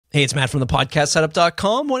Hey, it's Matt from the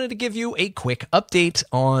podcastsetup.com. Wanted to give you a quick update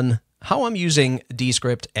on how I'm using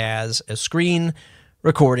Descript as a screen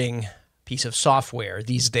recording piece of software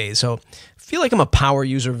these days. So I feel like I'm a power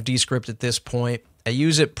user of Descript at this point. I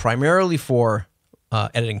use it primarily for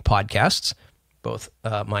editing podcasts, both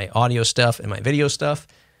my audio stuff and my video stuff.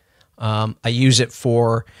 I use it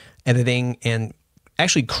for editing and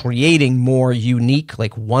actually creating more unique,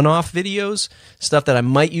 like one-off videos, stuff that I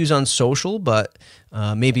might use on social, but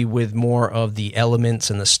maybe with more of the elements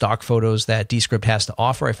and the stock photos that Descript has to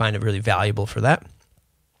offer. I find it really valuable for that.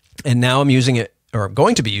 And now I'm using it, or I'm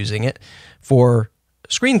going to be using it, for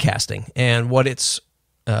screencasting. And what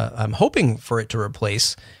I'm hoping for it to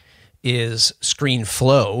replace is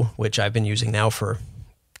ScreenFlow, which I've been using now for,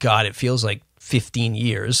 God, it feels like 15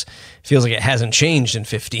 years. It feels like it hasn't changed in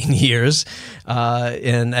 15 years.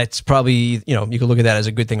 And that's probably, you can look at that as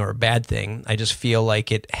a good thing or a bad thing. I just feel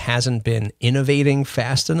like it hasn't been innovating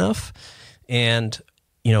fast enough. And,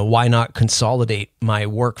 why not consolidate my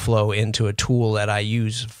workflow into a tool that I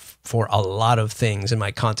use for a lot of things in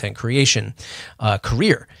my content creation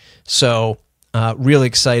career? So really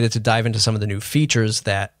excited to dive into some of the new features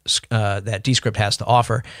that Descript has to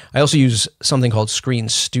offer. I also use something called Screen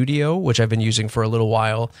Studio, which I've been using for a little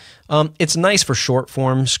while. It's nice for short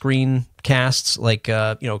form screencasts, like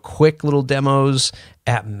quick little demos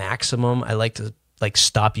at maximum. I like to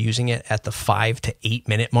stop using it at the 5 to 8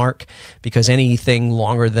 minute mark, because anything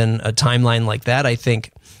longer than a timeline like that, I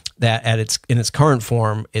think that in its current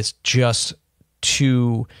form, it's just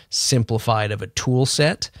too simplified of a tool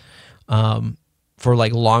set. For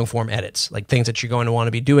like long form edits, like things that you're going to want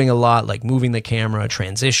to be doing a lot, like moving the camera,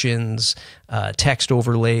 transitions, text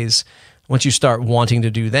overlays. Once you start wanting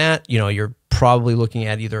to do that, you're probably looking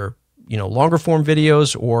at either, longer form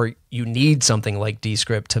videos, or you need something like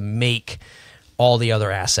Descript to make all the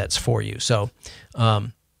other assets for you. So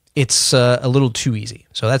it's a little too easy.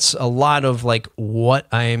 So that's a lot of like what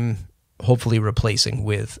I'm hopefully replacing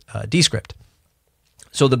with Descript.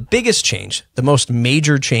 So the biggest change, the most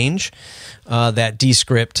major change that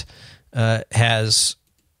Descript has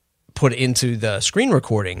put into the screen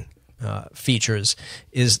recording features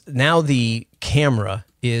is now the camera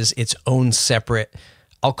is its own separate,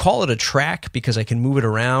 I'll call it a track because I can move it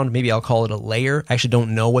around. Maybe I'll call it a layer. I actually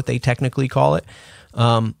don't know what they technically call it.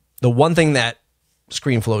 The one thing that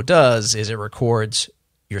ScreenFlow does is it records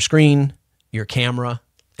your screen, your camera,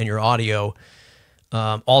 and your audio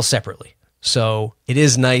all separately. So it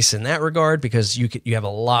is nice in that regard because you have a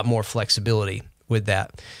lot more flexibility with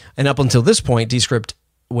that. And up until this point, Descript,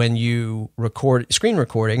 when you record screen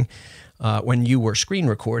recording, all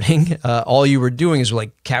you were doing is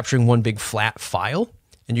like capturing one big flat file,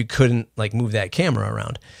 and you couldn't like move that camera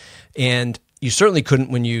around. And you certainly couldn't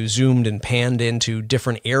when you zoomed and panned into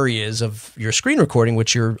different areas of your screen recording,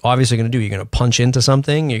 which you're obviously going to do. You're going to punch into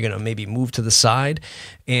something, you're going to maybe move to the side,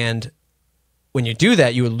 and when you do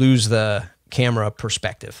that, you would lose the camera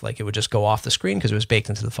perspective. Like it would just go off the screen because it was baked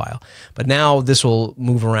into the file. But now this will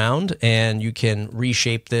move around and you can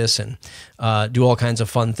reshape this and do all kinds of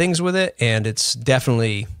fun things with it. And it's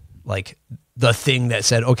definitely like the thing that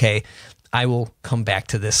said, okay, I will come back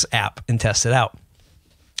to this app and test it out.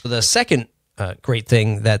 The second great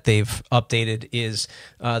thing that they've updated is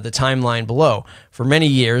the timeline below. For many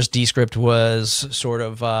years, Descript was sort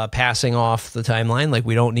of passing off the timeline, like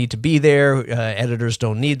we don't need to be there, editors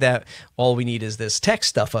don't need that, all we need is this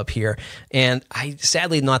text stuff up here. And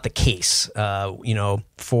sadly not the case,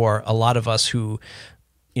 for a lot of us who,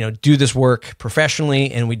 do this work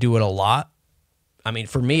professionally and we do it a lot. I mean,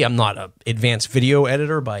 for me, I'm not an advanced video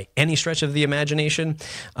editor by any stretch of the imagination,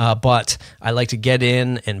 but I like to get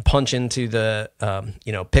in and punch into the,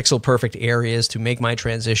 pixel perfect areas to make my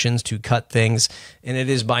transitions, to cut things. And it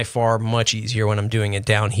is by far much easier when I'm doing it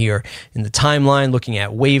down here in the timeline, looking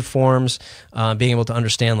at waveforms, being able to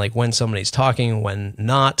understand like when somebody's talking, when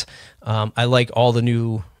not. I like all the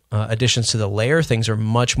new additions to the layer. Things are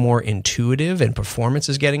much more intuitive and performance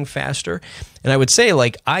is getting faster. And I would say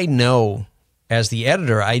like, as the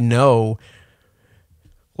editor, I know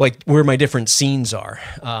like where my different scenes are.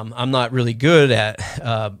 I'm not really good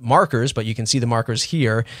at markers, but you can see the markers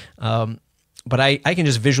here. But I can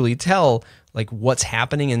just visually tell like what's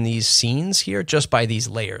happening in these scenes here just by these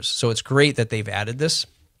layers. So it's great that they've added this.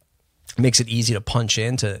 It makes it easy to punch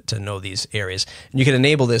in to know these areas. And you can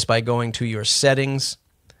enable this by going to your settings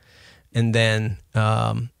and then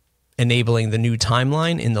enabling the new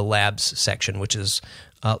timeline in the labs section, which is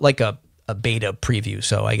like a beta preview.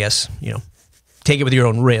 So I guess, take it with your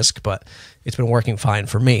own risk, but it's been working fine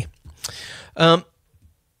for me.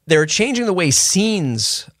 they're changing the way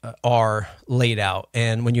scenes are laid out.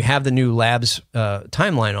 And when you have the new labs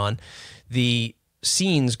timeline on, the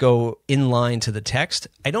scenes go in line to the text.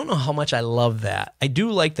 I don't know how much I love that. I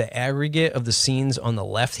do like the aggregate of the scenes on the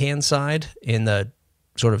left-hand side in the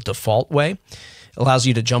sort of default way. It allows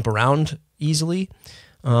you to jump around easily.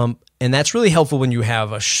 And that's really helpful when you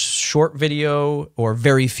have a short video or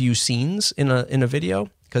very few scenes in a video,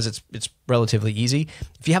 because it's relatively easy.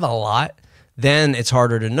 If you have a lot, then it's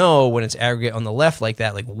harder to know when it's aggregate on the left like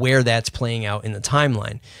that, like where that's playing out in the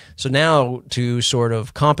timeline. So now to sort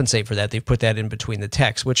of compensate for that, they've put that in between the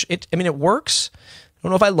text, which it works. I don't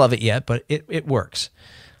know if I love it yet, but it works.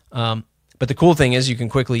 But the cool thing is you can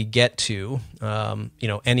quickly get to,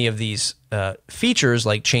 any of these features,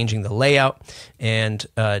 like changing the layout and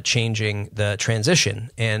changing the transition.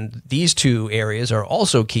 And these two areas are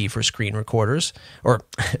also key for screen recorders or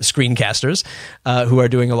screencasters who are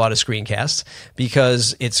doing a lot of screencasts,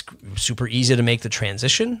 because it's super easy to make the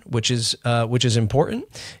transition, which is important.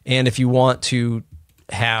 And if you want to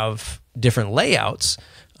have different layouts,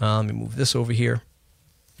 let me move this over here.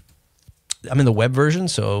 I'm in the web version,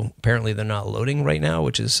 so apparently they're not loading right now,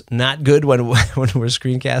 which is not good when we're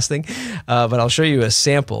screencasting. But I'll show you a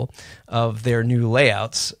sample of their new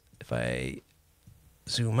layouts. If I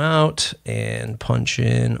zoom out and punch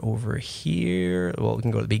in over here, well, we can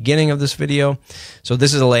go to the beginning of this video. So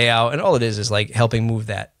this is a layout, and all it is like helping move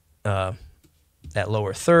that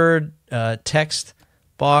lower third text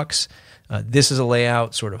box. This is a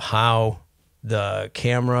layout, sort of how the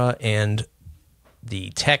camera and the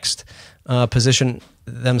text position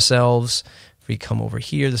themselves. If we come over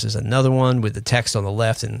here, this is another one with the text on the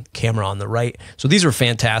left and camera on the right. So these are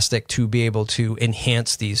fantastic to be able to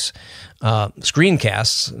enhance these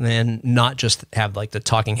screencasts and not just have like the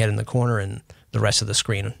talking head in the corner and the rest of the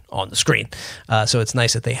screen on the screen. So it's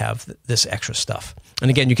nice that they have this extra stuff. And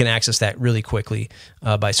again, you can access that really quickly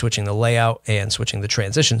by switching the layout and switching the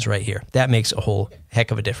transitions right here. That makes a whole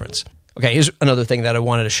heck of a difference. Okay, here's another thing that I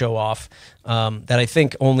wanted to show off that I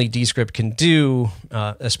think only Descript can do,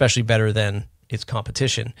 especially better than its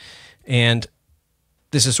competition. And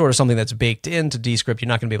this is sort of something that's baked into Descript. You're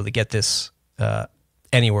not going to be able to get this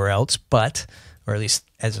anywhere else, but, or at least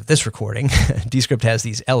as of this recording, Descript has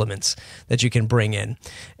these elements that you can bring in.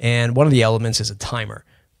 And one of the elements is a timer,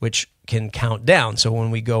 which can count down. So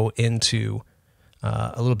when we go into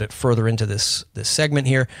a little bit further into this segment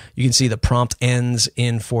here, you can see the prompt ends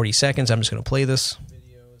in 40 seconds. I'm just going to play this.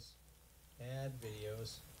 Videos, add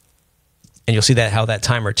videos. And you'll see that how that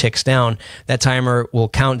timer ticks down. That timer will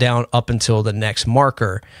count down up until the next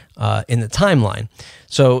marker in the timeline.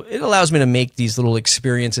 So it allows me to make these little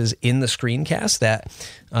experiences in the screencast that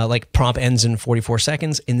like prompt ends in 44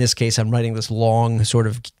 seconds. In this case, I'm writing this long sort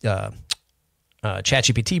of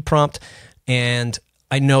ChatGPT prompt, and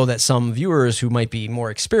I know that some viewers who might be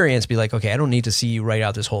more experienced be like, okay, I don't need to see you write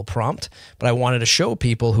out this whole prompt, but I wanted to show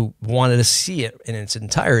people who wanted to see it in its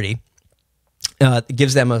entirety. It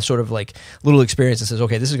gives them a sort of like little experience that says,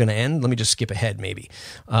 okay, this is going to end. Let me just skip ahead maybe,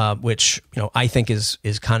 which I think is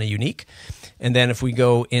kind of unique. And then if we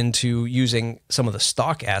go into using some of the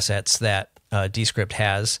stock assets that Descript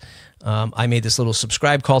has, I made this little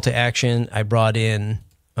subscribe call to action. I brought in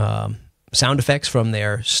sound effects from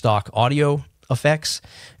their stock audio effects,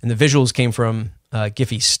 and the visuals came from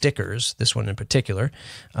Giphy stickers. This one in particular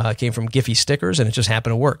came from Giphy stickers, and it just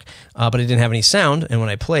happened to work. But it didn't have any sound, and when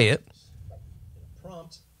I play it,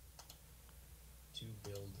 prompt to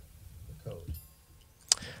build the code.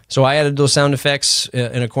 So I added those sound effects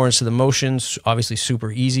in accordance to the motions. Obviously, super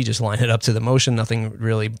easy. Just line it up to the motion. Nothing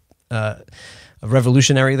really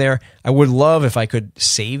revolutionary there. I would love if I could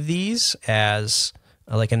save these as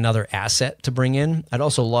like another asset to bring in. I'd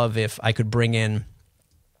also love if I could bring in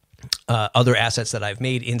other assets that I've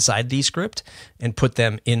made inside Descript and put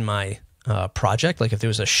them in my project. Like if there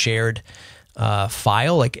was a shared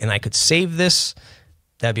file, like, and I could save this,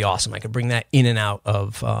 that'd be awesome. I could bring that in and out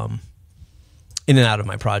of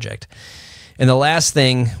my project. And the last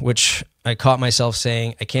thing, which I caught myself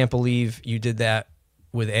saying, I can't believe you did that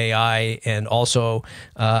with AI, and also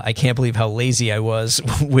I can't believe how lazy I was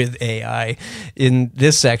with AI. In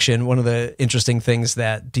this section, one of the interesting things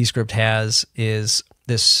that Descript has is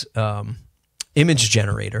this image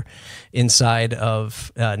generator inside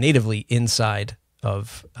of, natively inside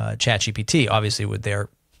of ChatGPT, obviously with their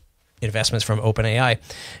investments from OpenAI.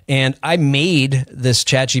 And I made this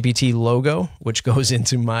ChatGPT logo, which goes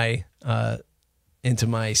into my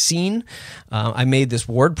scene. I made this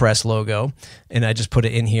WordPress logo, and I just put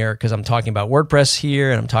it in here because I'm talking about WordPress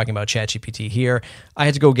here and I'm talking about ChatGPT here. I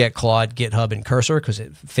had to go get Claude, GitHub, and Cursor because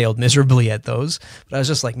it failed miserably at those. But I was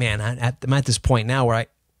just like, man, I'm at this point now where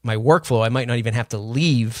my workflow, I might not even have to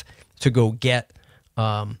leave to go get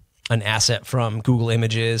an asset from Google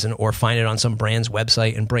Images or find it on some brand's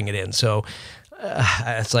website and bring it in. So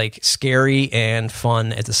it's like scary and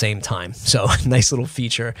fun at the same time. So nice little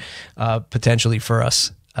feature potentially for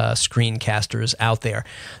us screencasters out there.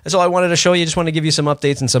 That's all I wanted to show you. Just want to give you some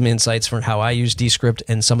updates and some insights for how I use Descript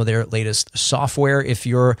and some of their latest software. If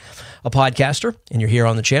you're a podcaster and you're here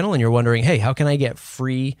on the channel and you're wondering, hey, how can I get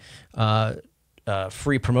free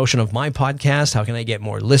promotion of my podcast? How can I get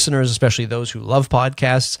more listeners, especially those who love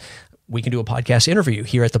podcasts? We can do a podcast interview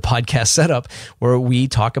here at the Podcast Setup where we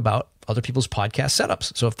talk about other people's podcast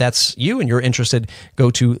setups. So if that's you and you're interested, go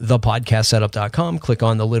to thepodcastsetup.com, click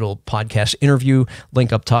on the little podcast interview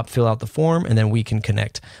link up top, fill out the form, and then we can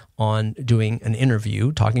connect on doing an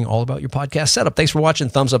interview talking all about your podcast setup. Thanks for watching.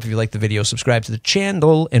 Thumbs up if you like the video, subscribe to the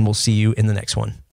channel, and we'll see you in the next one.